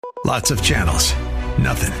Lots of channels,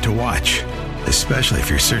 nothing to watch, especially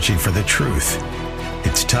if you're searching for the truth.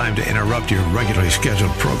 It's time to interrupt your regularly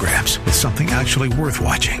scheduled programs with something actually worth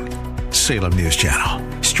watching. Salem News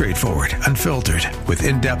Channel. Straightforward, unfiltered, with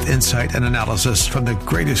in-depth insight and analysis from the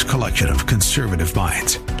greatest collection of conservative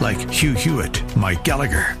minds like Hugh Hewitt, Mike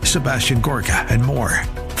Gallagher, Sebastian Gorka, and more.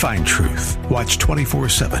 Find truth. Watch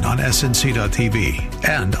 24/7 on snc.tv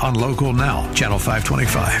and on Local Now, Channel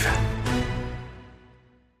 525.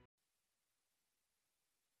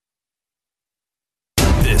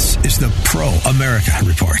 This is the Pro-America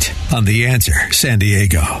Report on The Answer San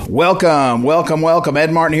Diego. Welcome.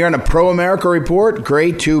 Ed Martin here on the Pro-America Report.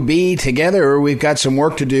 Great to be together. We've got some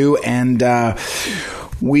work to do, and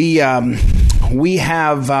we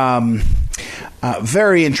have a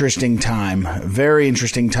very interesting time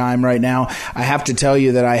right now. I have to tell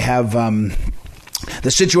you that I have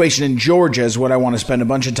the situation in Georgia is what I want to spend a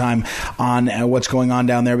bunch of time on, what's going on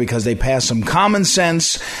down there, because they passed some common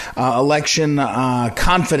sense election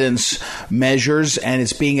confidence measures, and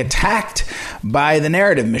it's being attacked by the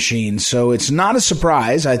narrative machine. So it's not a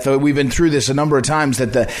surprise. I thought we've been through this a number of times,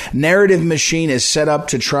 that the narrative machine is set up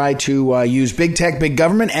to try to use big tech, big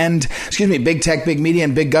government, big tech, big media,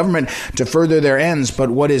 and big government to further their ends.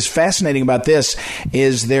 But what is fascinating about this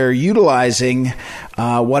is they're utilizing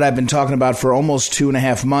what I've been talking about for almost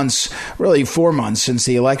 2.5 months, really 4 months since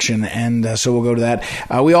the election, and so we'll go to that.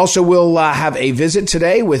 We also will have a visit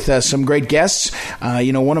today with some great guests.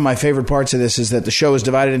 One of my favorite parts of this is that the show is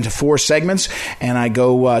divided into 4 segments, and I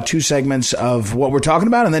go 2 segments of what we're talking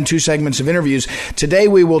about and then 2 segments of interviews. Today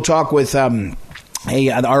we will talk with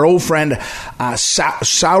our old friend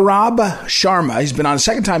Saurabh Sharma. He's been on a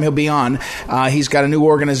second time he'll be on. He's got a new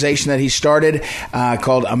organization that he started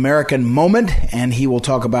called American Moment, and he will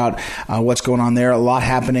talk about what's going on there. A lot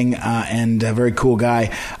happening, and a very cool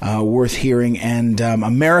guy, worth hearing. And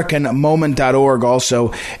AmericanMoment.org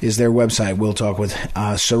also is their website. We'll talk with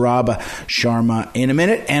Saurabh Sharma in a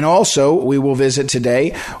minute. And also we will visit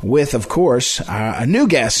today with, of course, a new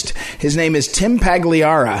guest. His name is Tim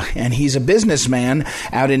Pagliara, and he's a businessman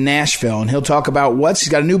out in Nashville, and he'll talk about he's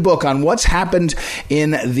got a new book on what's happened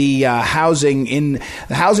in the housing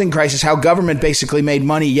crisis, how government basically made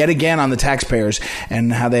money yet again on the taxpayers,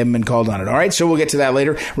 and how they haven't been called on it. All right, so we'll get to that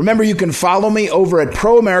later. Remember, you can follow me over at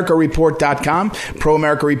proamericareport.com,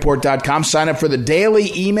 proamericareport.com. Sign up for the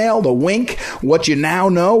daily email, the wink, What You Now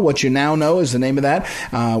Know. What You Now Know is the name of that.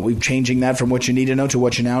 We're changing that from What You Need to Know to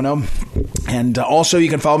What You Now Know. And also, you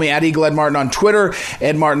can follow me at Eagle Ed Martin on Twitter,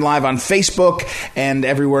 Ed Martin Live on Facebook, and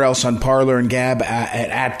everywhere else on Parler and Gab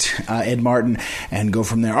at Ed Martin, and go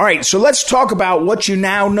from there. All right, so let's talk about what you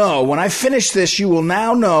now know. When I finish this, you will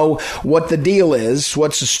now know what the deal is,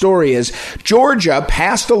 what the story is. Georgia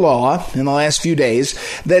passed a law in the last few days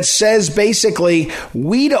that says basically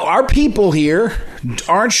our people here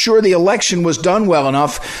aren't sure the election was done well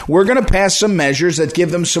enough. We're going to pass some measures that give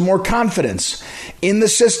them some more confidence in the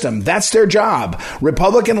system. That's their job.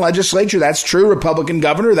 Republican legislature, that's true. Republican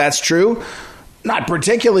governor, that's true. Not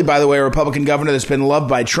particularly, by the way, a Republican governor that's been loved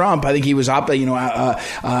by Trump. I think he was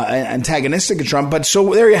antagonistic of Trump. But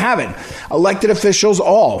so there you have it. Elected officials,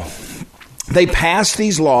 all. They passed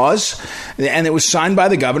these laws, and it was signed by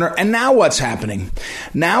the governor. And now what's happening?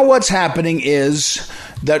 Now what's happening is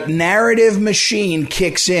the narrative machine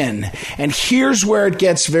kicks in. And here's where it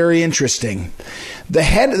gets very interesting. The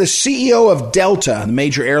CEO of Delta, the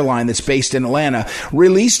major airline that's based in Atlanta,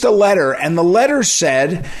 released a letter, and the letter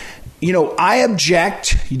said, I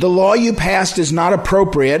object. The law you passed is not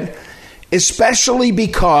appropriate, especially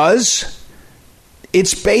because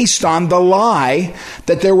it's based on the lie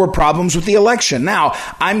that there were problems with the election. Now,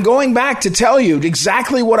 I'm going back to tell you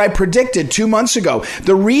exactly what I predicted 2 months ago.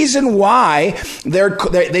 The reason why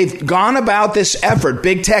they've gone about this effort,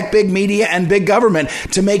 big tech, big media, and big government,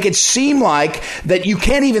 to make it seem like that you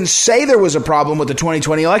can't even say there was a problem with the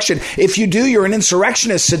 2020 election. If you do, you're an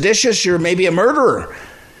insurrectionist, seditious, you're maybe a murderer.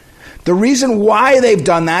 The reason why they've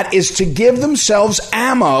done that is to give themselves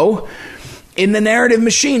ammo in the narrative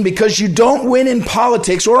machine, because you don't win in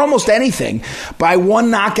politics or almost anything by one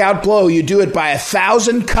knockout blow. You do it by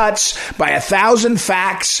 1,000 cuts, by 1,000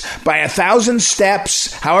 facts, by 1,000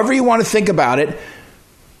 steps, however you want to think about it.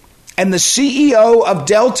 And the CEO of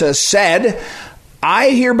Delta said, I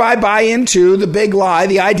hereby buy into the big lie,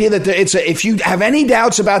 the idea that if you have any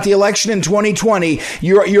doubts about the election in 2020,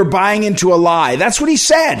 you're buying into a lie. That's what he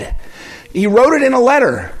said. He wrote it in a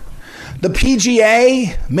letter. The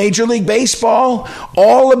PGA, Major League Baseball,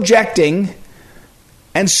 all objecting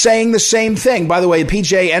and saying the same thing. By the way, the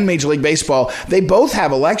PGA and Major League Baseball, they both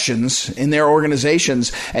have elections in their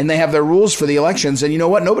organizations, and they have their rules for the elections. And you know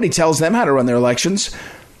what? Nobody tells them how to run their elections.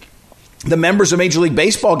 The members of Major League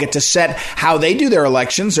Baseball get to set how they do their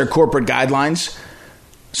elections, their corporate guidelines.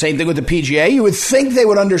 Same thing with the PGA. You would think they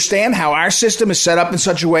would understand how our system is set up in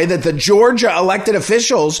such a way that the Georgia elected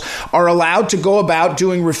officials are allowed to go about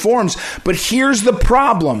doing reforms. But here's the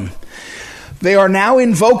problem. They are now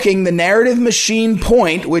invoking the narrative machine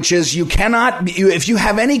point, which is if you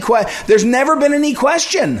have any there's never been any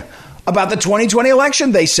question about the 2020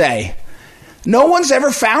 election, they say. No one's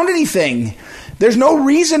ever found anything. There's no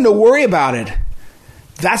reason to worry about it.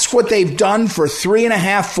 That's what they've done for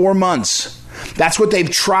 3.5, 4 months. That's what they've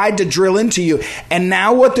tried to drill into you. And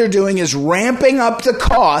now what they're doing is ramping up the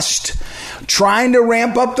cost, trying to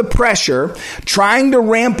ramp up the pressure, trying to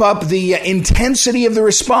ramp up the intensity of the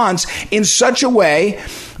response in such a way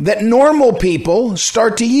that normal people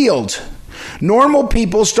start to yield. Normal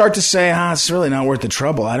people start to say, it's really not worth the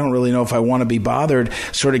trouble. I don't really know if I want to be bothered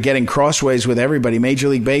sort of getting crossways with everybody, Major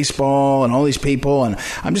League Baseball and all these people, and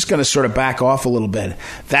I'm just going to sort of back off a little bit.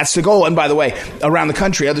 That's the goal. And by the way, around the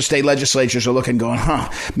country, other state legislatures are looking, going,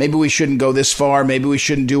 maybe we shouldn't go this far. Maybe we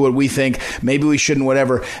shouldn't do what we think. Maybe we shouldn't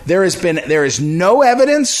whatever. There is no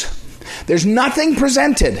evidence. There's nothing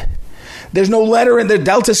presented. There's no letter, and the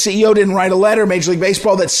Delta CEO didn't write a letter, Major League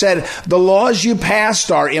Baseball, that said the laws you passed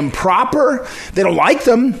are improper. They don't like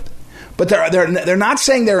them, but they're not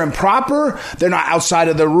saying they're improper. They're not outside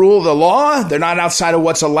of the rule of the law. They're not outside of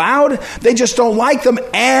what's allowed. They just don't like them,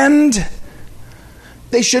 and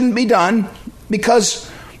they shouldn't be done because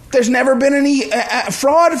there's never been any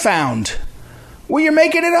fraud found. Well, you're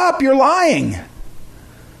making it up. You're lying.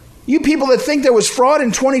 You people that think there was fraud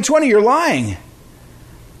in 2020, you're lying.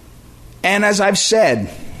 And as I've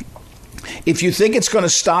said, if you think it's going to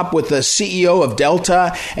stop with the CEO of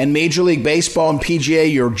Delta and Major League Baseball and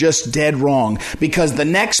PGA, you're just dead wrong. Because the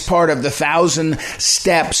next part of the 1,000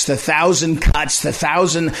 steps, the 1,000 cuts, the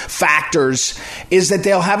 1,000 factors is that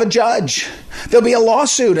they'll have a judge. There'll be a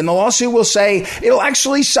lawsuit, and the lawsuit will say, it'll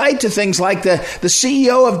actually cite to things like the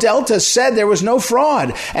CEO of Delta said there was no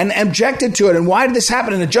fraud and objected to it. And why did this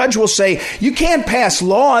happen? And the judge will say, you can't pass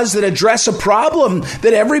laws that address a problem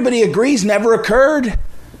that everybody agrees never occurred.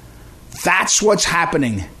 That's what's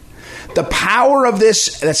happening. The power of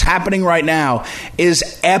this that's happening right now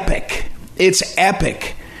is epic. It's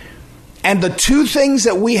epic. And the two things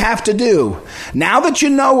that we have to do, now that you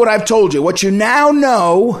know what I've told you, what you now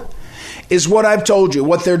know is what I've told you.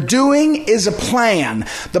 What they're doing is a plan.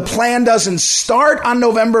 The plan doesn't start on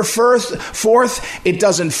November 4th. It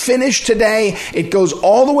doesn't finish today. It goes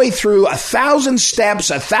all the way through 1,000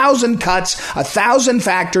 steps, 1,000 cuts, 1,000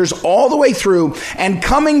 factors, all the way through. And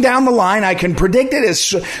coming down the line, I can predict it as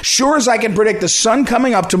sure as I can predict the sun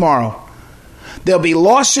coming up tomorrow. There'll be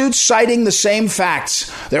lawsuits citing the same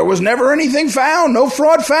facts. There was never anything found, no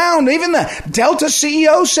fraud found. Even the Delta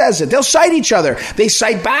CEO says it. They'll cite each other. They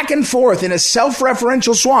cite back and forth in a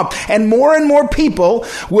self-referential swamp. And more people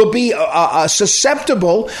will be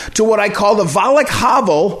susceptible to what I call the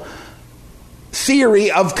Wallach-Havel theory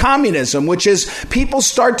of communism, which is people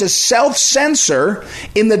start to self-censor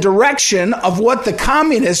in the direction of what the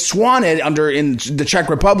communists wanted in the Czech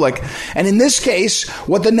Republic. And in this case,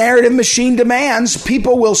 what the narrative machine demands,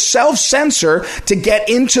 people will self-censor to get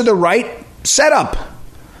into the right setup.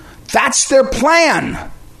 That's their plan.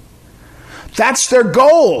 That's their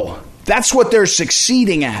goal. That's what they're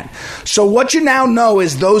succeeding at. So what you now know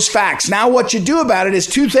is those facts. Now what you do about it is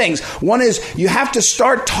two things. One is you have to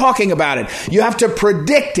start talking about it. You have to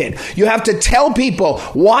predict it. You have to tell people,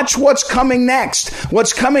 watch what's coming next.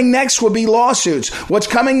 What's coming next will be lawsuits. What's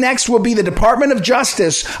coming next will be the Department of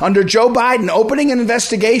Justice under Joe Biden opening an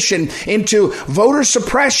investigation into voter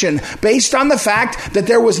suppression based on the fact that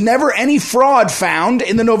there was never any fraud found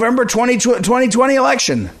in the November 2020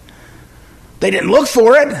 election. They didn't look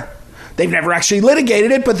for it. They've never actually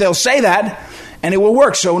litigated it, but they'll say that, and it will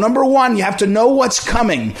work. So number one, you have to know what's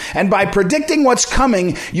coming. And by predicting what's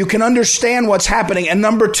coming, you can understand what's happening. And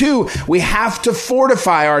number two, we have to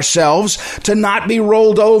fortify ourselves to not be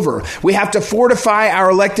rolled over. We have to fortify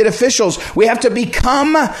our elected officials. We have to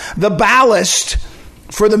become the ballast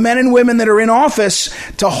for the men and women that are in office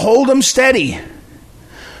to hold them steady.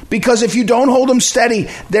 Because if you don't hold them steady,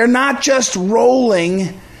 they're not just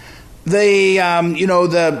rolling a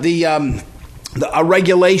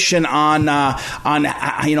regulation on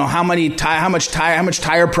how much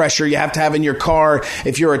tire pressure you have to have in your car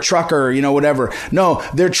if you're a trucker, whatever. No,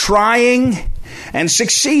 they're trying and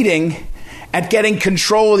succeeding at getting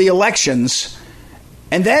control of the elections,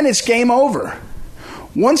 and then it's game over.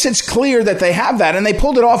 Once it's clear that they have that, and they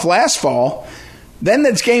pulled it off last fall, then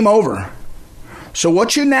it's game over. So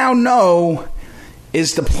what you now know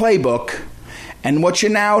is the playbook. And what you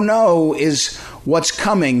now know is what's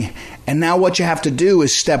coming. And now what you have to do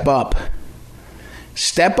is step up.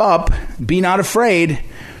 Step up. Be not afraid.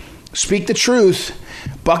 Speak the truth.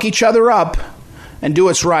 Buck each other up and do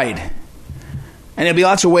what's right. And there'll be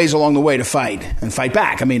lots of ways along the way to fight and fight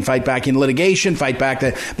back. I mean, fight back in litigation, fight back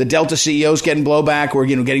the Delta CEOs getting blowback or,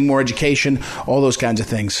 getting more education, all those kinds of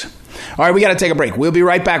things. All right, we got to take a break. We'll be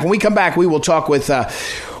right back. When we come back, we will talk with Saurabh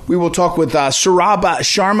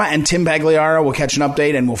Sharma and Tim Pagliara. We'll catch an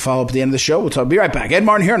update and we'll follow up at the end of the show. We'll be right back. Ed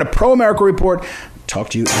Martin here on the Pro America Report.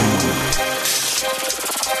 Talk to you in a moment.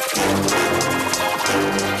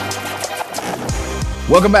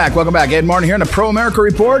 Welcome back. Ed Martin here on the Pro America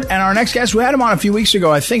Report. And our next guest, we had him on a few weeks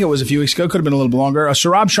ago. I think it was a few weeks ago. Could have been a little bit longer.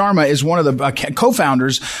 Saurabh Sharma is one of the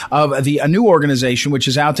co-founders of a new organization, which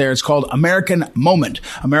is out there. It's called American Moment.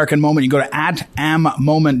 American Moment. You go to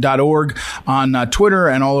 @ammoment.org on Twitter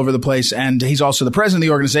and all over the place. And he's also the president of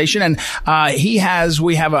the organization. And we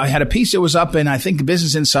had a piece that was up in, I think,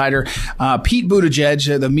 Business Insider. Pete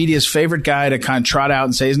Buttigieg, the media's favorite guy to kind of trot out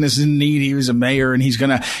and say, isn't this in need? He was a mayor and he's going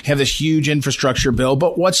to have this huge infrastructure bill.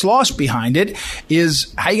 But what's lost behind it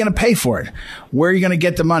is how are you going to pay for it? Where are you going to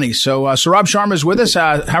get the money? So Saurabh Sharma is with us.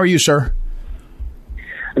 How are you, sir?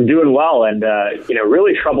 I'm doing well, and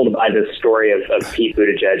really troubled by this story of Pete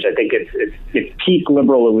Buttigieg. I think it's peak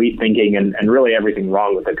liberal elite thinking, and really everything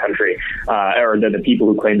wrong with the country, or the people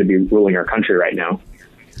who claim to be ruling our country right now.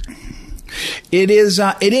 It is,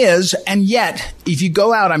 and yet, if you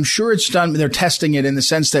go out, I'm sure it's done, they're testing it in the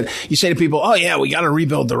sense that you say to people, oh yeah, we got to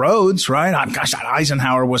rebuild the roads, right? Gosh,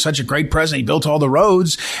 Eisenhower was such a great president, he built all the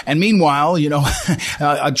roads, and meanwhile,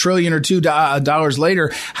 $1 trillion or $2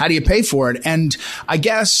 later, how do you pay for it? And I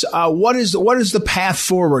guess, what is the path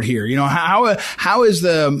forward here?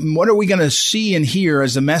 What are we going to see and hear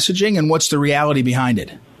as the messaging, and what's the reality behind it?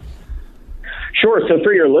 Sure. So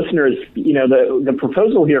for your listeners, the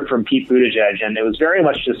proposal here from Pete Buttigieg, and it was very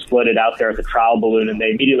much just floated out there as a trial balloon, and they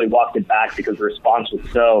immediately walked it back because the response was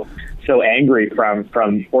so angry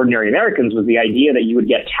from ordinary Americans, was the idea that you would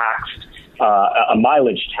get taxed, a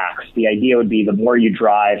mileage tax. The idea would be the more you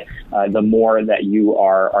drive, the more that you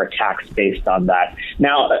are taxed based on that.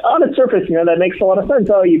 Now, on its surface, that makes a lot of sense.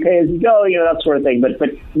 Oh, you pay as you go, that sort of thing. But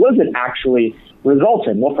what does it actually result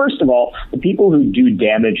in? Well, first of all, the people who do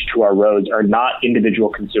damage to our roads are not individual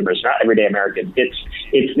consumers, not everyday Americans.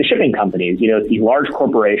 It's the shipping companies, it's these large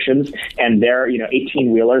corporations, and they're,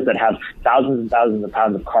 18-wheelers that have thousands and thousands of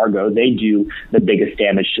pounds of cargo. They do the biggest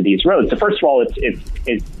damage to these roads. So first of all,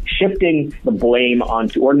 it's shifting the blame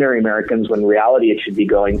onto ordinary Americans when in reality it should be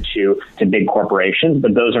going to big corporations,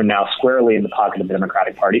 but those are now squarely in the pocket of the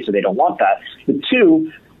Democratic Party, so they don't want that. But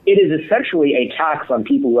two, it is essentially a tax on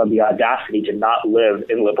people who have the audacity to not live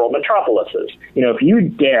in liberal metropolises. If you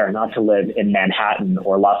dare not to live in Manhattan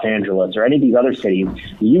or Los Angeles or any of these other cities,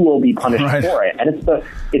 you will be punished for it. And it's the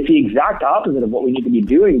exact opposite of what we need to be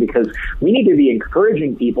doing, because we need to be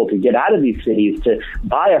encouraging people to get out of these cities, to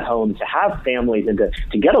buy a home, to have families, and to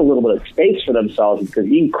get a little bit of space for themselves, because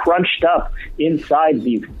being crunched up inside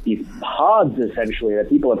these pods, essentially, that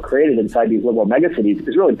people have created inside these liberal megacities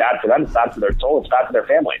is really bad for them. It's bad for their soul. It's bad for their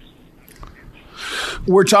families.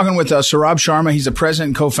 We're talking with Saurabh Sharma. He's the president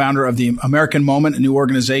and co-founder of the American Moment, a new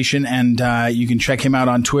organization, and you can check him out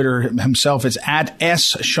on Twitter himself. It's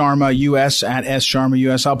 @SSharmaUS,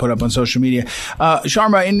 @SSharmaUS. I'll put it up on social media.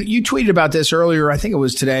 Sharma, and you tweeted about this earlier. I think it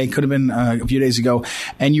was today. Could have been a few days ago.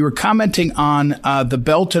 And you were commenting on the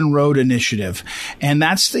Belt and Road Initiative, and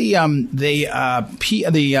that's the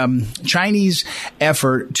Chinese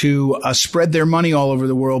effort to spread their money all over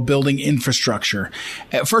the world, building infrastructure.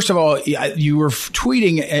 First of all, you were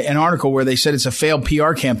tweeting an article where they said it's a failed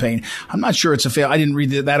PR campaign. I'm not sure it's a fail. I didn't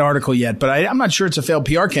read that article yet, but I'm not sure it's a failed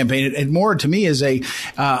PR campaign. It more to me is a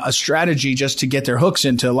strategy just to get their hooks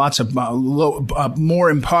into lots of more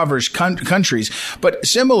impoverished countries. But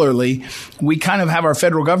similarly, we kind of have our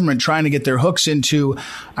federal government trying to get their hooks into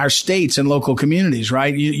our states and local communities,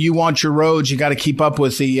 right? You want your roads, you got to keep up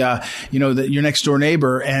with your next door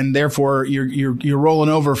neighbor, and therefore you're rolling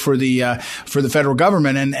over for the federal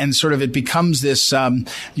government, and sort of it becomes this,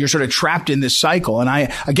 you're sort of trapped in this cycle.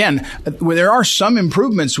 And there are some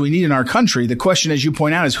improvements we need in our country. The question, as you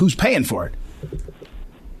point out, is who's paying for it?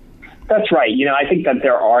 That's right. I think that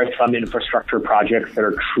there are some infrastructure projects that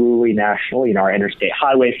are truly national, our interstate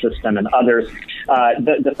highway system and others.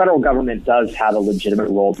 The federal government does have a legitimate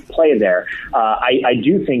role to play there. I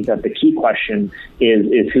do think that the key question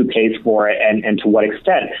is who pays for it and to what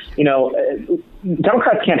extent.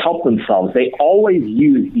 Democrats can't help themselves. They always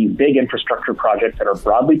use these big infrastructure projects that are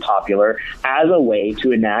broadly popular as a way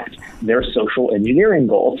to enact their social engineering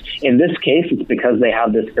goals. In this case, it's because they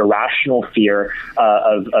have this irrational fear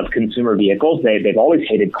of consumer vehicles. They've always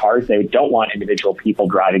hated cars. They don't want individual people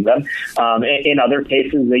driving them. In other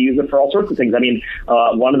cases, they use it for all sorts of things. I mean,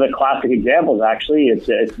 one of the classic examples, actually, it's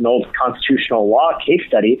an old constitutional law case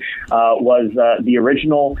study, was the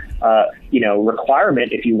original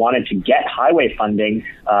requirement if you wanted to get highway funding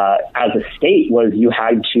as a state was you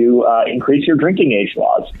had to increase your drinking age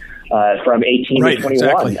laws from 18 to 21.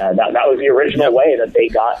 Exactly. That was the original way that they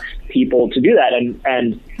got people to do that.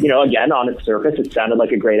 And again, on its surface, it sounded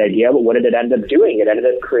like a great idea, but what did it end up doing? It ended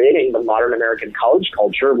up creating the modern American college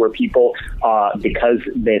culture where people, because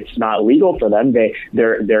it's not legal for them,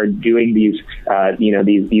 they're doing these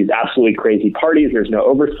absolutely crazy parties. There's no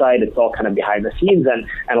oversight. It's all kind of behind the scenes, and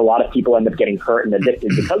a lot of people end up getting hurt and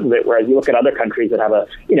addicted because of it. Whereas you look at other countries that have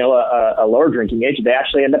a lower drinking age, they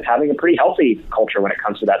actually end up having a pretty healthy culture when it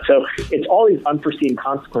comes to that. So it's all these unforeseen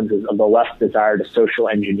consequences of the left's desire to social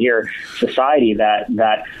engineer society that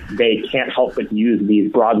they can't help but use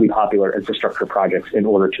these broadly popular infrastructure projects in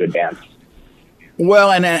order to advance.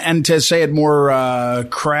 Well, and to say it more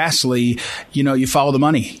crassly, you follow the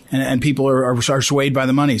money, and people are swayed by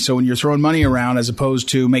the money. So when you're throwing money around as opposed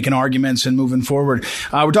to making arguments and moving forward,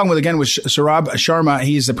 we're talking with Saurabh Sharma.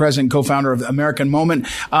 He's the president and co-founder of American Moment.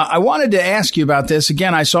 I wanted to ask you about this.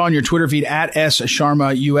 Again, I saw on your Twitter feed at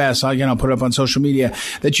 @SSharmaUS. Again, I'll put it up on social media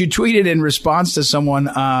that you tweeted in response to someone.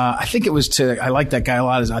 I think it was I like that guy a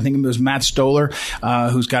lot. I think it was Matt Stoller,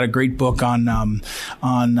 who's got a great book on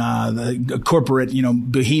the corporate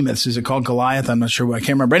behemoths. Is it called Goliath? I'm not sure. I can't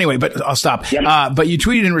remember. Anyway, but I'll stop. Yep. But you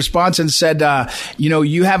tweeted in response and said,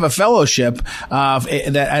 you have a fellowship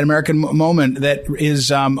that at American Moment that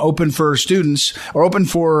is open for students, or open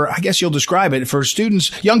for, I guess you'll describe it, for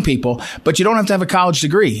students, young people, but you don't have to have a college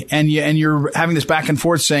degree. And you're having this back and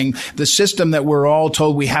forth saying the system that we're all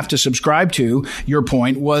told we have to subscribe to, your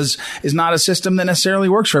point, is not a system that necessarily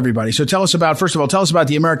works for everybody. So first of all, tell us about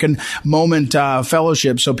the American Moment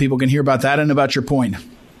fellowship so people can hear about that and about your point.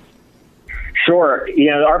 Sure.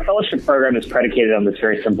 Our fellowship program is predicated on this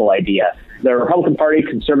very simple idea. The Republican Party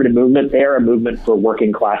conservative movement, they are a movement for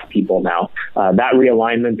working class people now. That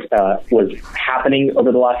realignment was happening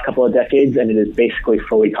over the last couple of decades, and it is basically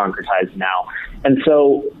fully concretized now. And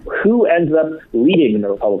so who ends up leading the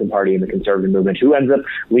Republican Party and the conservative movement? Who ends up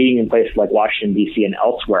leading in places like Washington, D.C. and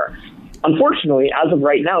elsewhere? Unfortunately, as of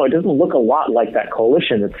right now, it doesn't look a lot like that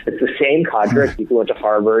coalition. It's the same cadre. People who went to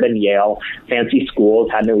Harvard and Yale, fancy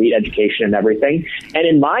schools, had an elite education and everything. And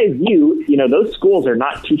in my view, those schools are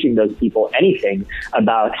not teaching those people anything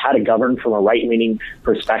about how to govern from a right-leaning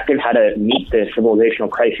perspective, how to meet the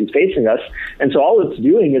civilizational crises facing us. And so all it's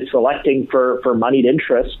doing is selecting for moneyed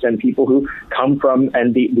interests and people who come from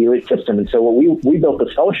the elite system. And so what we built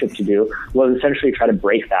this fellowship to do was essentially try to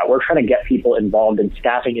break that. We're trying to get people involved in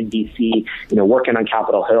staffing in D.C., working on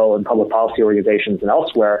Capitol Hill and public policy organizations and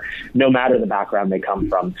elsewhere, no matter the background they come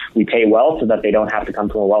from. We pay well so that they don't have to come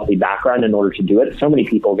from a wealthy background in order to do it. So many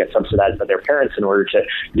people get subsidized by their parents in order to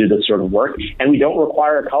do this sort of work. And we don't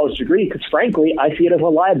require a college degree because, frankly, I see it as a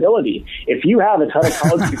liability. If you have a ton of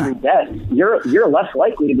college degree debt, you're less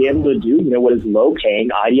likely to be able to do, what is low-paying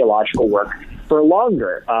ideological work for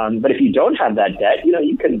longer. But if you don't have that debt,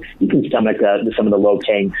 you can stomach some of the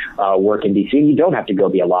low-paying work in D.C. and you don't have to go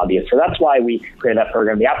be a lobbyist. So that's why we created that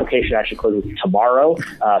program. The application actually closes tomorrow,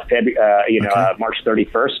 March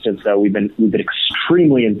 31st, and so we've been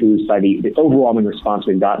extremely enthused by the overwhelming response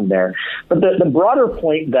we've gotten there. But the broader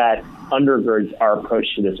point that undergirds our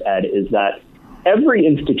approach to this, Ed, is that every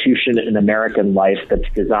institution in American life that's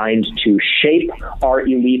designed to shape our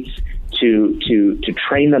elites, to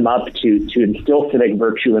train them up, to instill civic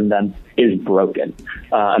virtue in them is broken.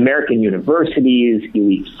 American universities,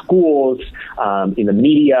 elite schools, in the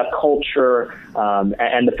media, culture,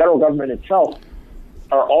 and the federal government itself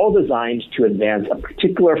are all designed to advance a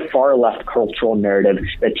particular far-left cultural narrative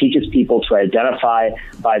that teaches people to identify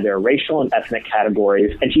by their racial and ethnic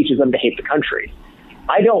categories and teaches them to hate the country.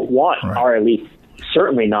 I don't want our elites,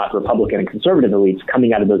 certainly not Republican and conservative elites,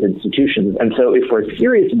 coming out of those institutions. And so if we're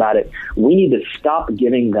serious about it, we need to stop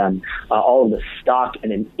giving them all of the stock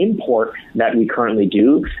and an import that we currently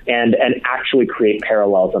do and actually create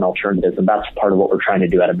parallels and alternatives. And that's part of what we're trying to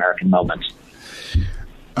do at American Moment.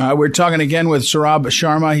 We're talking again with Saurabh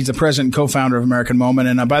Sharma. He's the president and co-founder of American Moment.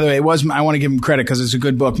 And by the way, I want to give him credit because it's a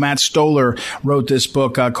good book. Matt Stoller wrote this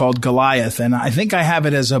book called Goliath, and I think I have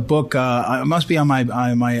it as a book. It must be on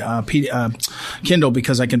my Kindle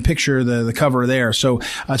because I can picture the cover there. So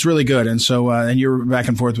it's really good. And so and you're back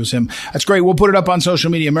and forth with him. That's great. We'll put it up on social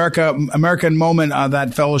media. American Moment,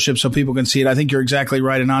 that fellowship, so people can see it. I think you're exactly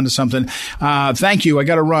right and onto something. Thank you. I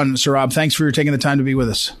got to run, Saurabh. Thanks for taking the time to be with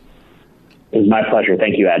us. It was my pleasure.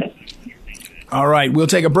 Thank you, Ed. All right. We'll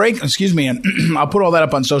take a break. Excuse me. And I'll put all that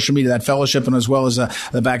up on social media, that fellowship, and as well as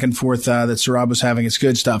the back and forth that Saurabh was having. It's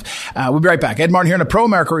good stuff. We'll be right back. Ed Martin here in a Pro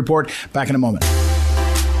America Report. Back in a moment.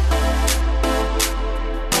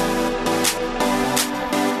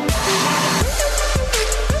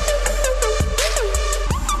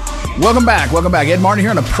 Welcome back. Ed Martin here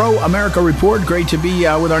on a Pro America Report. Great to be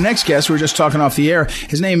with our next guest. We were just talking off the air.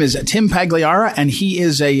 His name is Tim Pagliara, and he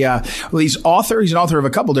is he's author. He's an author of a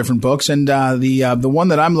couple different books, and the one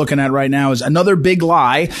that I'm looking at right now is Another Big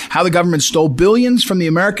Lie: How the Government Stole Billions from the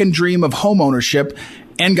American Dream of Homeownership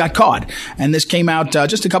and Got Caught. And this came out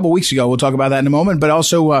just a couple weeks ago. We'll talk about that in a moment. But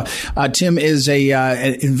also, Tim is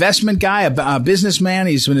an investment guy, a businessman.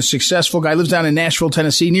 He's been a successful guy. Lives down in near Nashville,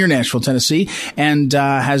 Tennessee, and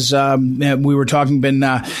has we were talking been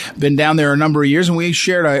down there a number of years, and we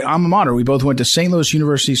shared an alma mater. We both went to St. Louis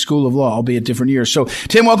University School of Law, albeit different years. So,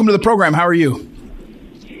 Tim, welcome to the program. How are you?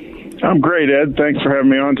 I'm great, Ed. Thanks for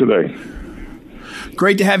having me on today.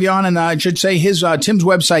 Great to have you on, and I should say Tim's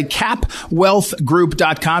website,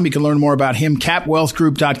 capwealthgroup.com. You can learn more about him,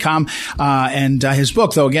 capwealthgroup.com, and his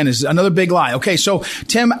book, though, again, is Another Big Lie. Okay, so,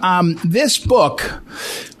 Tim, this book,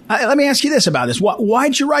 let me ask you this about this.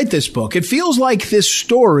 Why'd you write this book? It feels like this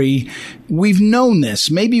story, we've known this.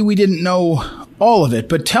 Maybe we didn't know all of it,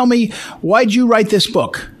 but tell me, why'd you write this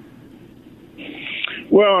book?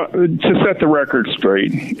 Well, to set the record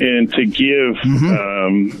straight and to give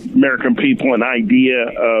American people an idea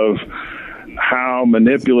of how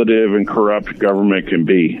manipulative and corrupt government can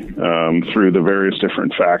be through the various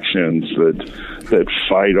different factions that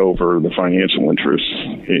fight over the financial interests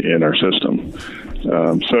in our system.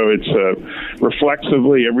 So it's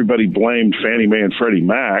reflexively, everybody blamed Fannie Mae and Freddie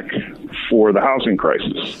Mac for the housing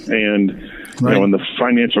crisis. And right. When the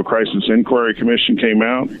Financial Crisis Inquiry Commission came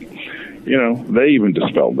out, they even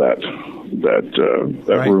dispelled that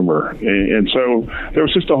right. rumor. And so there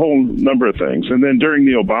was just a whole number of things. And then during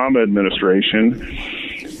the Obama administration,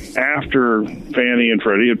 after Fannie and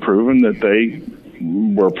Freddie had proven that they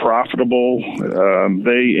were profitable,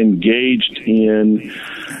 they engaged in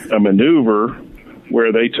a maneuver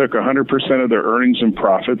where they took 100% of their earnings and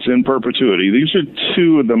profits in perpetuity. These are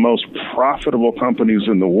two of the most profitable companies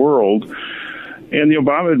in the world. And the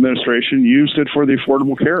Obama administration used it for the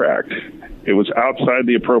Affordable Care Act. It was outside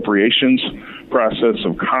the appropriations process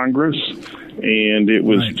of Congress, and it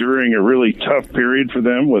was right. during a really tough period for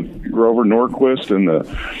them with Grover Norquist and the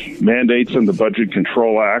mandates in the Budget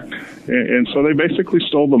Control Act. And so they basically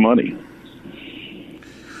stole the money.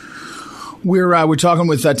 We're talking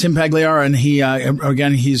with Tim Pagliara, and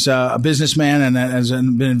he's a businessman and has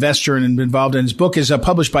been an investor and been involved in. His book is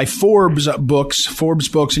published by Forbes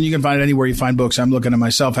Books, and you can find it anywhere you find books. I'm looking at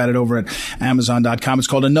myself, had it over at Amazon.com. It's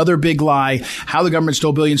called Another Big Lie: How the Government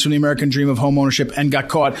Stole Billions from the American Dream of Homeownership and Got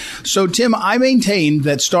Caught. So, Tim, I maintain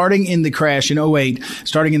that starting in the crash in 2008,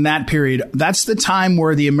 starting in that period, that's the time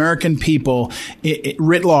where the American people,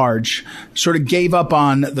 writ large, sort of gave up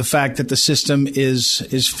on the fact that the system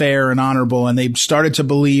is fair and honorable. And they started to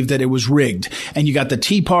believe that it was rigged. And you got the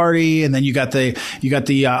Tea Party, and then you got the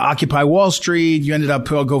Occupy Wall Street. You ended up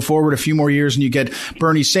go forward a few more years, and you get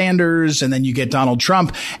Bernie Sanders, and then you get Donald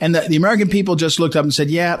Trump. And the American people just looked up and said,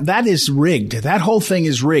 "Yeah, that is rigged. That whole thing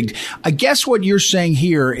is rigged." I guess what you're saying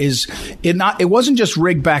here is it wasn't just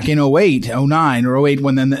rigged back in 2008, 2009, or 2008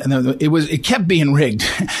 when it kept being rigged.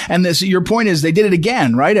 And your point is they did it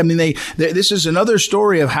again, right? I mean, this is another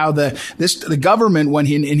story of how the government went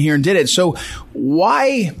in here and did it. So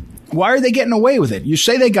why are they getting away with it? You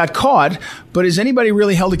say they got caught, but is anybody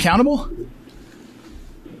really held accountable?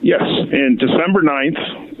 Yes. And December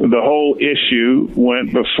 9th, the whole issue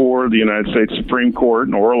went before the United States Supreme Court,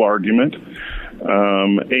 an oral argument.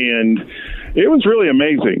 And it was really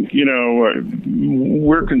amazing.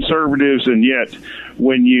 We're conservatives, and yet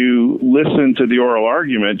when you listen to the oral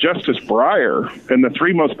argument, Justice Breyer and the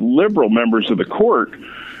three most liberal members of the court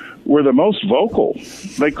were the most vocal.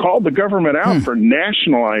 They called the government out for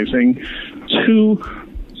nationalizing two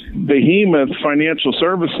behemoth financial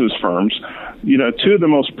services firms, two of the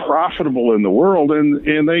most profitable in the world,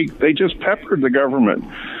 and they just peppered the government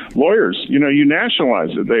lawyers. You nationalize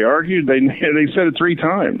it. They argued. They said it 3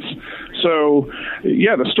 times. So,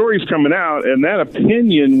 yeah, the story's coming out, and that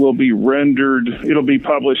opinion will be rendered. It'll be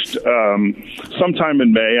published sometime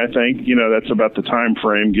in May, I think. That's about the time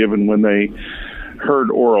frame given when they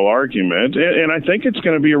heard oral argument, and I think it's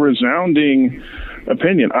going to be a resounding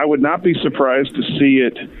opinion. I would not be surprised to see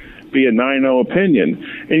it be a 9-0 opinion.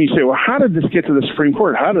 And you say, well, how did this get to the Supreme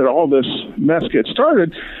Court? How did all this mess get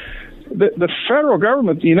started? The federal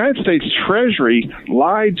government, the United States Treasury,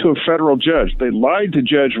 lied to a federal judge. They lied to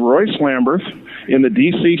Judge Royce Lamberth in the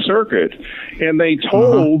D.C. Circuit, and they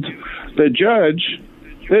told the judge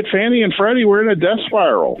that Fannie and Freddie were in a death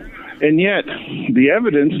spiral. And yet, the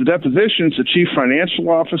evidence, the depositions, the chief financial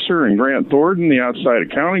officer and Grant Thornton, the outside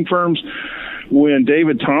accounting firms, when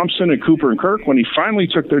David Thompson and Cooper and Kirk, when he finally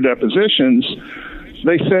took their depositions,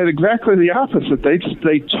 they said exactly the opposite. They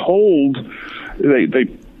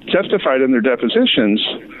testified in their depositions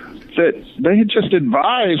that they had just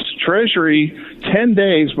advised Treasury 10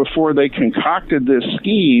 days before they concocted this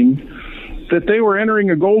scheme that they were entering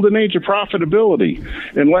a golden age of profitability.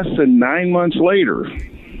 And less than 9 months later,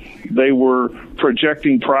 they were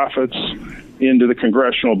projecting profits into the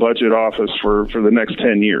Congressional Budget Office for the next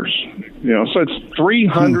 10 years. So it's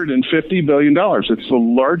 $350 billion. It's the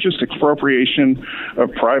largest expropriation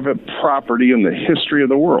of private property in the history of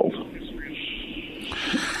the world.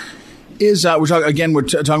 We're talking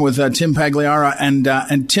with Tim Pagliara,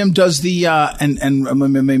 and Tim does the and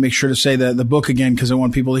let me make sure to say the book again because I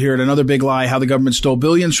want people to hear it. Another Big Lie: How the Government Stole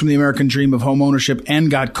Billions from the American Dream of Home Ownership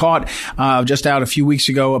and Got Caught. Just out a few weeks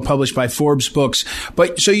ago, published by Forbes Books.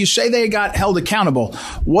 But so you say they got held accountable.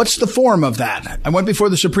 What's the form of that? I went before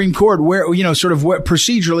the Supreme Court. Where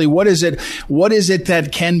procedurally, what is it? What is it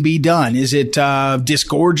that can be done? Is it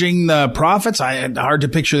disgorging the profits? Hard to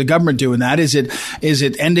picture the government doing that. Is it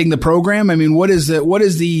ending the program? I mean, what is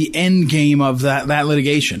the end game of that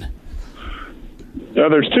litigation?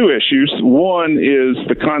 There's 2 issues. One is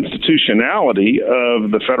the constitutionality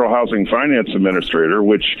of the Federal Housing Finance Administrator,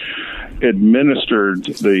 which administered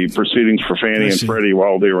the proceedings for Fannie and Freddie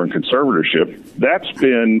while they were in conservatorship. That's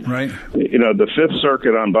been, the Fifth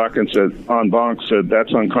Circuit en banc said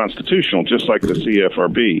that's unconstitutional, just like the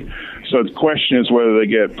CFRB. So the question is whether they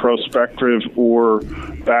get prospective or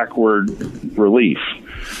backward relief.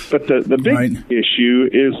 But the big issue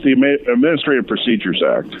is the Administrative Procedures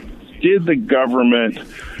Act. Did the government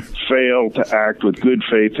fail to act with good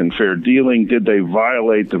faith and fair dealing? Did they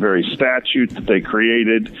violate the very statute that they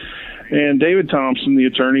created? And David Thompson, the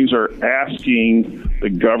attorneys, are asking the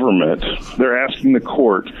government, they're asking the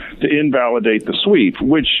court to invalidate the sweep,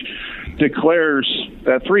 which declares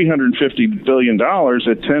that $350 billion at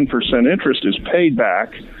 10% interest is paid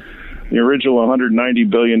back, the original $190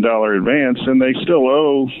 billion advance, and they still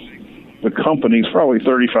owe the companies probably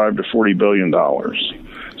 $35 to $40 billion.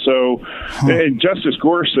 So Justice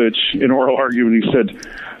Gorsuch, in oral argument, he said,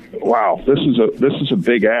 wow, this is a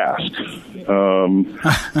big ask.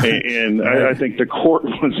 I think the court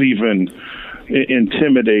was even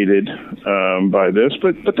intimidated by this,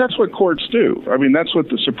 but that's what courts do. I mean, that's what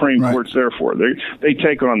the Supreme Court's there for. They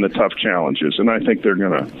take on the tough challenges, and I think they're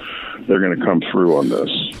gonna come through on this.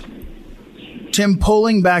 Tim,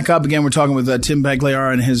 pulling back up again, we're talking with Tim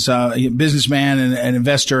Pagliara, and his businessman and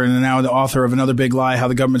investor, and now the author of Another Big Lie: How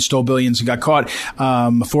the Government Stole Billions and Got Caught,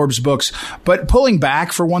 Forbes Books. But pulling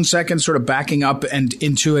back for 1 second, sort of backing up and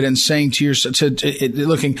into it, and saying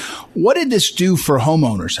looking, what did this do for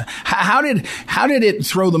homeowners? How did it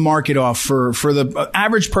throw the market off for the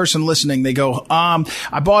average person listening? They go,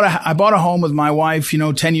 I bought a home with my wife,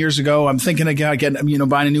 10 years ago. I'm thinking of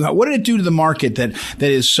buying a new house. What did it do to the market that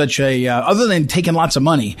is such a other than taking lots of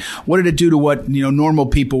money? What did it do to what normal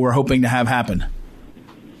people were hoping to have happen?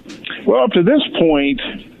 Well, up to this point,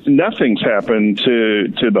 nothing's happened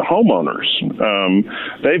to the homeowners.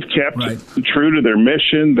 They've kept true to their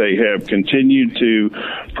mission. They have continued to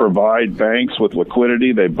provide banks with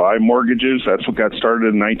liquidity. They buy mortgages. That's what got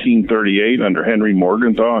started in 1938 under Henry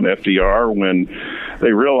Morgenthau and FDR, when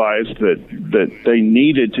they realized that they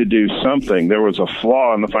needed to do something. There was a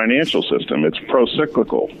flaw in the financial system. It's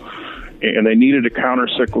pro-cyclical, and they needed a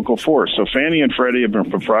counter-cyclical force. So Fannie and Freddie have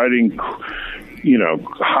been providing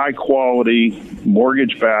high-quality,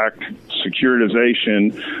 mortgage-backed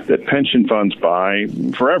securitization that pension funds buy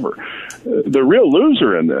forever. The real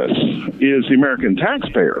loser in this is the American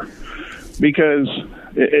taxpayer, because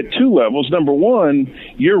at 2 levels. Number one,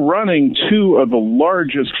 you're running 2 of the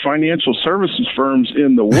largest financial services firms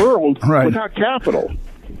in the world without capital.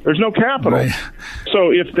 There's no capital. Right.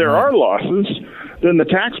 So if there are losses, then the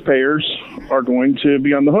taxpayers are going to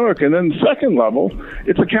be on the hook. And then the second level,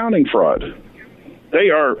 it's accounting fraud. They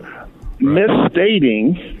are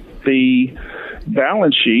misstating the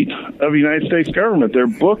balance sheet of the United States government. They're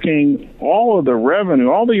booking all of the revenue,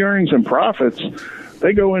 all the earnings and profits.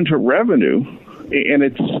 They go into revenue, and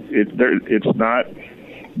it's not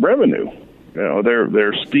revenue.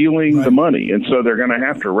 They're stealing the money, and so they're going to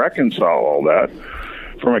have to reconcile all that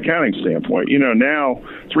from an accounting standpoint. Now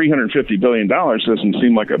 $350 billion doesn't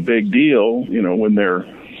seem like a big deal, when they're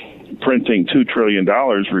printing $2 trillion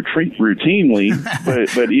routinely,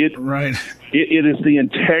 but it is the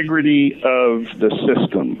integrity of the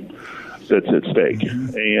system that's at stake.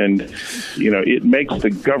 And, it makes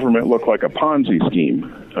the government look like a Ponzi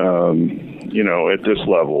scheme, at this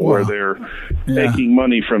level, where they're taking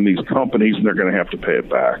money from these companies and they're going to have to pay it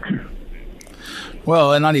back.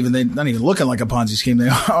 Well, and not even looking like a Ponzi scheme. They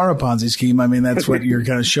are a Ponzi scheme. I mean, that's what you're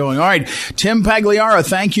kind of showing. All right. Tim Pagliara,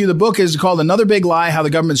 thank you. The book is called Another Big Lie, How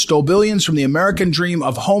the Government Stole Billions from the American Dream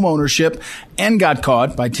of Home Ownership and Got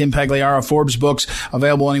Caught, by Tim Pagliara, Forbes Books,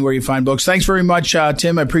 available anywhere you find books. Thanks very much,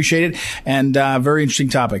 Tim. I appreciate it. And very interesting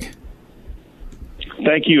topic.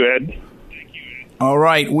 Thank you, Ed. All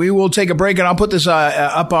right. We will take a break, and I'll put this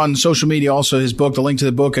up on social media also, his book, the link to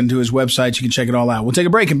the book and to his website. You can check it all out. We'll take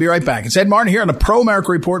a break and be right back. It's Ed Martin here on the Pro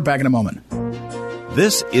America Report. Back in a moment.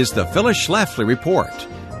 This is the Phyllis Schlafly Report,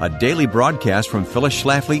 a daily broadcast from Phyllis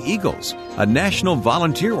Schlafly Eagles, a national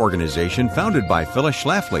volunteer organization founded by Phyllis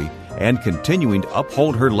Schlafly and continuing to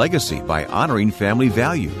uphold her legacy by honoring family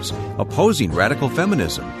values, opposing radical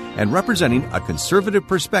feminism, and representing a conservative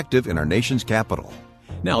perspective in our nation's capital.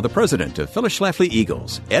 Now, the president of Phyllis Schlafly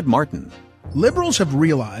Eagles, Ed Martin. Liberals have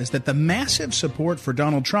realized that the massive support for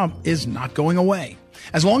Donald Trump is not going away.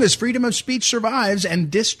 As long as freedom of speech survives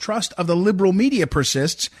and distrust of the liberal media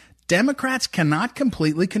persists, Democrats cannot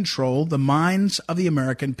completely control the minds of the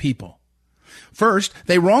American people. First,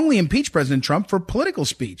 they wrongly impeached President Trump for political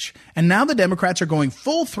speech, and now the Democrats are going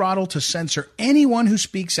full throttle to censor anyone who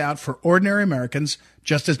speaks out for ordinary Americans,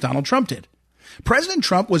 just as Donald Trump did. President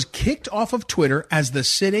Trump was kicked off of Twitter as the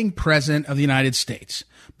sitting president of the United States.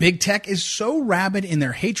 Big tech is so rabid in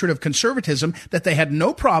their hatred of conservatism that they had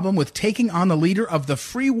no problem with taking on the leader of the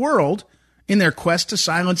free world in their quest to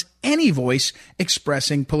silence any voice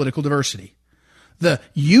expressing political diversity. The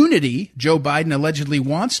unity Joe Biden allegedly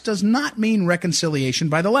wants does not mean reconciliation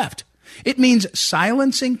by the left. It means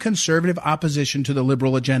silencing conservative opposition to the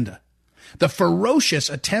liberal agenda. The ferocious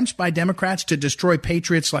attempts by Democrats to destroy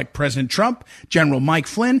patriots like President Trump, General Mike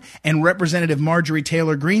Flynn, and Representative Marjorie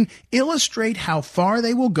Taylor Greene illustrate how far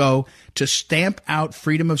they will go to stamp out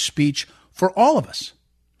freedom of speech for all of us.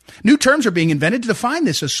 New terms are being invented to define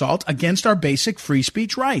this assault against our basic free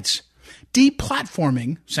speech rights.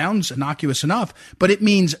 Deplatforming sounds innocuous enough, but it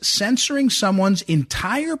means censoring someone's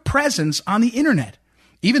entire presence on the internet,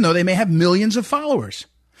 even though they may have millions of followers.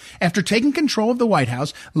 After taking control of the White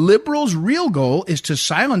House, liberals' real goal is to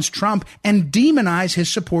silence Trump and demonize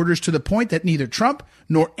his supporters to the point that neither Trump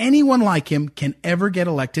nor anyone like him can ever get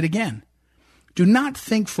elected again. Do not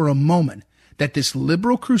think for a moment that this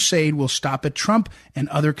liberal crusade will stop at Trump and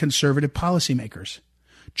other conservative policymakers.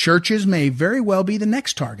 Churches may very well be the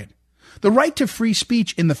next target. The right to free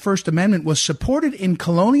speech in the First Amendment was supported in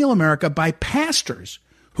colonial America by pastors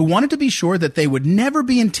who wanted to be sure that they would never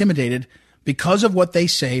be intimidated because of what they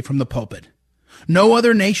say from the pulpit. No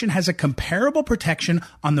other nation has a comparable protection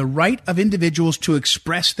on the right of individuals to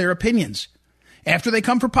express their opinions. After they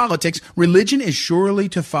come for politics, religion is surely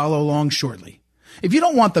to follow along shortly. If you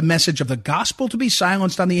don't want the message of the gospel to be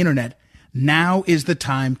silenced on the internet, now is the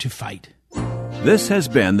time to fight. This has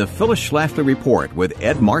been the Phyllis Schlafly Report with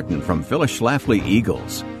Ed Martin from Phyllis Schlafly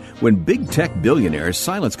Eagles. When big tech billionaires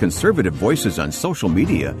silence conservative voices on social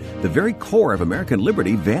media, the very core of American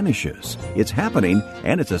liberty vanishes. It's happening,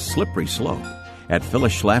 and it's a slippery slope. At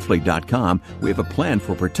phyllisschlafly.com, we have a plan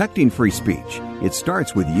for protecting free speech. It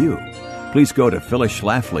starts with you. Please go to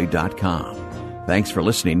phyllisschlafly.com. Thanks for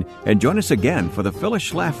listening, and join us again for the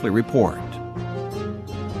Phyllis Schlafly Report.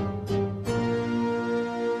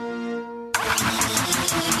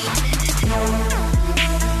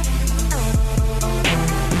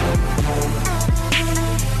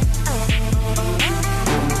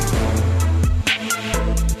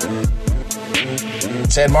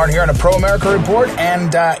 It's Ed Martin here on a Pro America Report,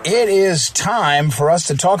 and it is time for us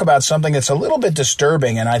to talk about something that's a little bit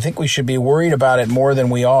disturbing, and I think we should be worried about it more than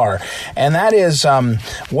we are. And that is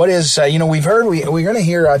what is, we've heard, we're going to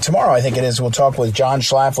hear tomorrow, I think it is, we'll talk with John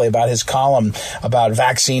Schlafly about his column about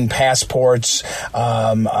vaccine passports,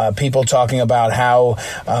 people talking about how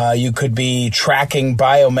you could be tracking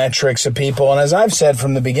biometrics of people. And as I've said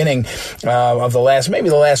from the beginning of the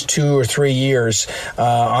last 2 or 3 years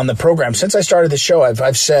on the program, since I started the show,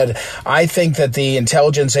 I've said I think that the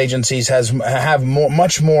intelligence agencies have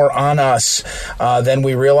much more on us than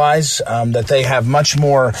we realize, that they have much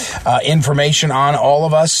more information on all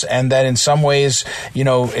of us, and that in some ways,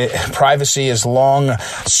 privacy is long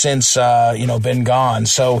since, been gone.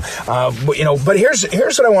 So, but here's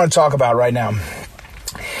what I want to talk about right now.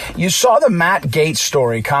 You saw the Matt Gaetz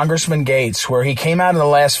story, Congressman Gaetz, where he came out in the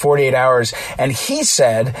last 48 hours and he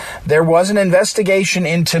said there was an investigation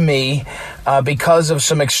into me because of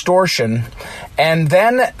some extortion. And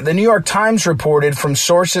then the New York Times reported from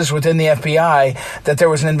sources within the FBI that there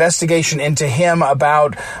was an investigation into him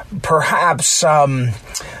about perhaps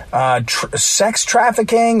sex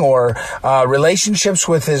trafficking or relationships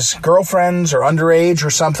with his girlfriends or underage or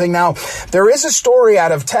something. Now, there is a story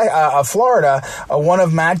out of Florida, one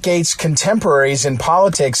of Matt Gaetz' contemporaries in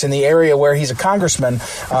politics in the area where he's a congressman,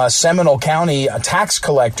 Seminole County, a tax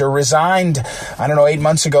collector, resigned, 8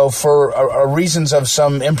 months ago for reasons of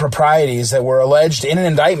some improprieties that were alleged in an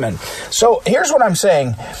indictment. So here's what I'm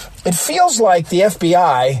saying. It feels like the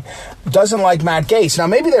FBI doesn't like Matt Gaetz. Now,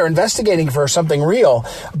 maybe they're investigating for something real,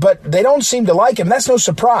 but they don't seem to like him. That's no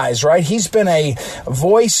surprise, right? He's been a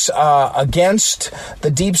voice against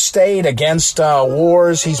the deep state, against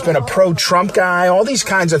wars. He's been a pro-Trump guy, all these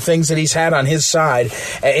kinds of things that he's had on his side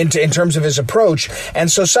in terms of his approach.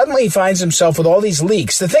 And so suddenly he finds himself with all these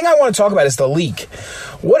leaks. The thing I want to talk about is the leak.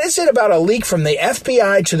 What is it about a leak from the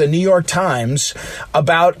FBI to the New York Times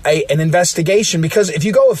about an investigation? Because if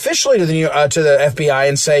you go officially to the FBI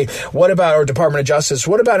and say, what about our Department of Justice?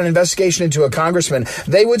 What about an investigation into a congressman?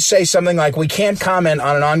 They would say something like, we can't comment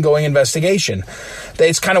on an ongoing investigation.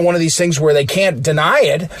 It's kind of one of these things where they can't deny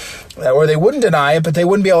it, or they wouldn't deny it, but they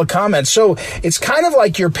wouldn't be able to comment. So it's kind of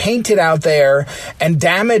like you're painted out there and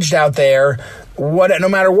damaged out there, no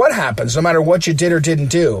matter what happens, no matter what you did or didn't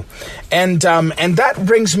do. And that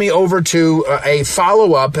brings me over to a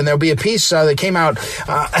follow-up, and there'll be a piece that came out,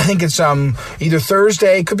 I think it's either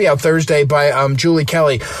Thursday, could be out Thursday, by Julie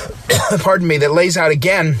Kelly, pardon me, that lays out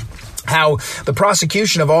again how the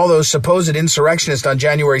prosecution of all those supposed insurrectionists on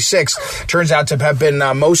January 6th turns out to have been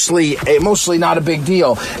mostly not a big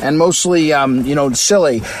deal and mostly,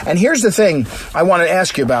 silly. And here's the thing I want to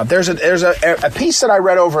ask you about. There's a piece that I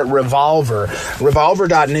read over at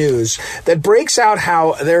Revolver.news, that breaks out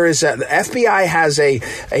how the FBI has a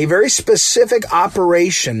very specific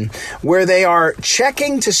operation where they are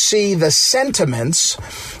checking to see the sentiments,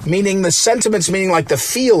 meaning like the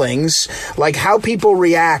feelings, like how people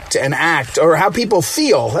react and act, or how people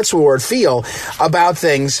feel, that's the word, feel, about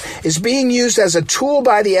things, is being used as a tool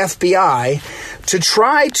by the FBI to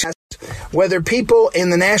try to test whether people in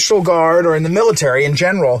the National Guard or in the military in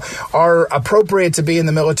general are appropriate to be in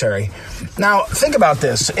the military. Now, think about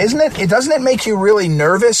this. Doesn't it make you really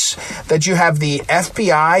nervous that you have the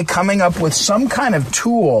FBI coming up with some kind of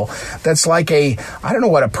tool that's like a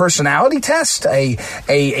personality test, a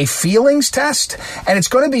feelings test, and it's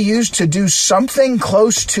going to be used to do something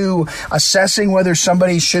close to assessing whether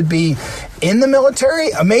somebody should be in the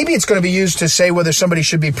military? Maybe it's going to be used to say whether somebody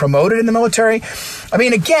should be promoted in the military. I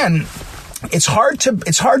mean, again, it's hard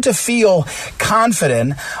to feel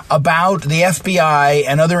confident about the FBI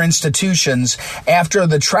and other institutions after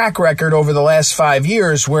the track record over the last 5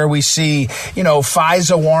 years, where we see,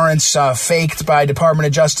 FISA warrants faked by Department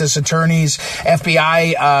of Justice attorneys,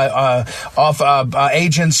 FBI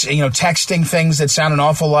agents, texting things that sound an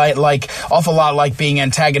awful lot like being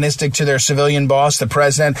antagonistic to their civilian boss, the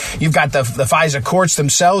president. You've got the FISA courts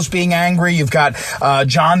themselves being angry. You've got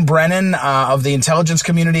John Brennan of the intelligence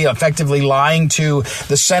community effectively lying to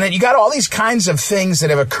the Senate. You got all these kinds of things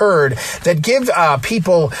that have occurred that give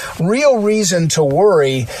people real reason to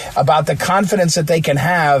worry about the confidence that they can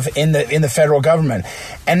have in the federal government.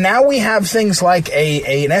 And now we have things like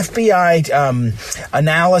an FBI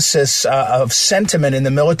analysis of sentiment in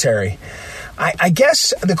the military. I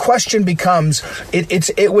guess the question becomes,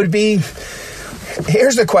 it would be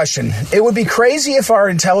Here's the question. It would be crazy if our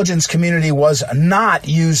intelligence community was not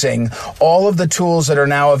using all of the tools that are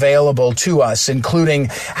now available to us, including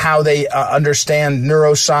how they understand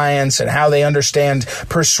neuroscience and how they understand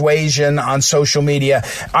persuasion on social media.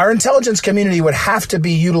 Our intelligence community would have to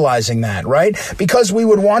be utilizing that, right? Because we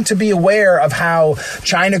would want to be aware of how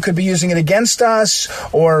China could be using it against us,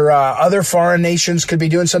 or other foreign nations could be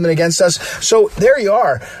doing something against us. So there you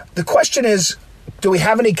are. The question is, do we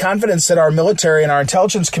have any confidence that our military and our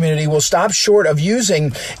intelligence community will stop short of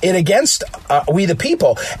using it against we the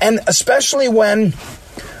people? And especially when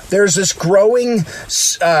there's this growing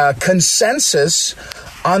consensus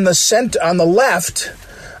on the left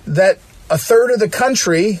that a third of the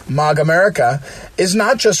country, MAGA America, is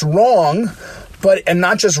not just wrong, and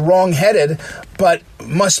not just wrong-headed, but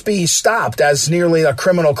must be stopped as nearly a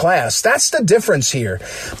criminal class. That's the difference here.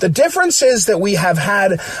 The difference is that we have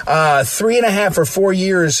had 3.5 or 4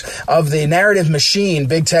 years of the narrative machine,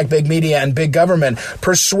 big tech, big media, and big government,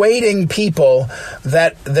 persuading people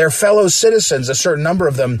that their fellow citizens, a certain number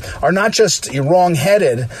of them, are not just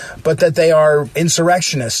wrong-headed, but that they are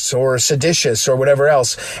insurrectionists or seditious or whatever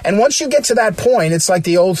else. And once you get to that point, it's like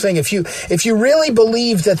the old thing. If you really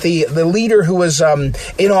believe that the leader who was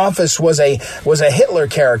in office was a Hitler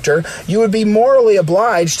character, you would be morally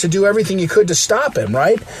obliged to do everything you could to stop him,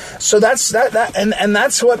 right? So that's and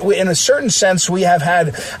that's what we, in a certain sense, we have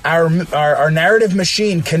had our narrative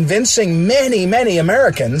machine convincing many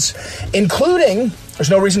Americans, including, there's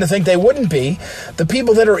no reason to think they wouldn't be, the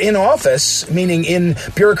people that are in office, meaning in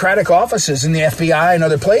bureaucratic offices in the FBI and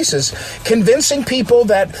other places, convincing people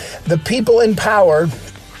that the people in power,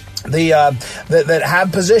 that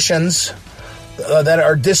have positions that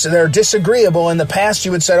are disagreeable. In the past,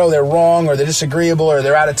 you would say, oh, they're wrong, or they're disagreeable, or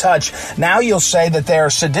they're out of touch. Now you'll say that they're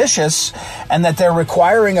seditious and that they're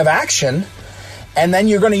requiring of action, and then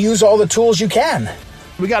you're going to use all the tools you can.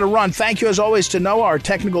 We got to run. Thank you, as always, to Noah, our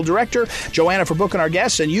technical director, Joanna for booking our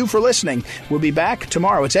guests, and you for listening. We'll be back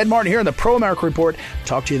tomorrow. It's Ed Martin here in the Pro America Report.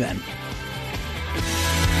 Talk to you then.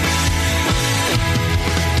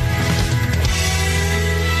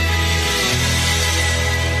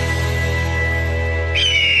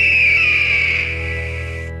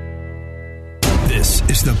 This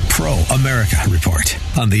is the Pro America Report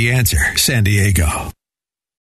on The Answer San Diego.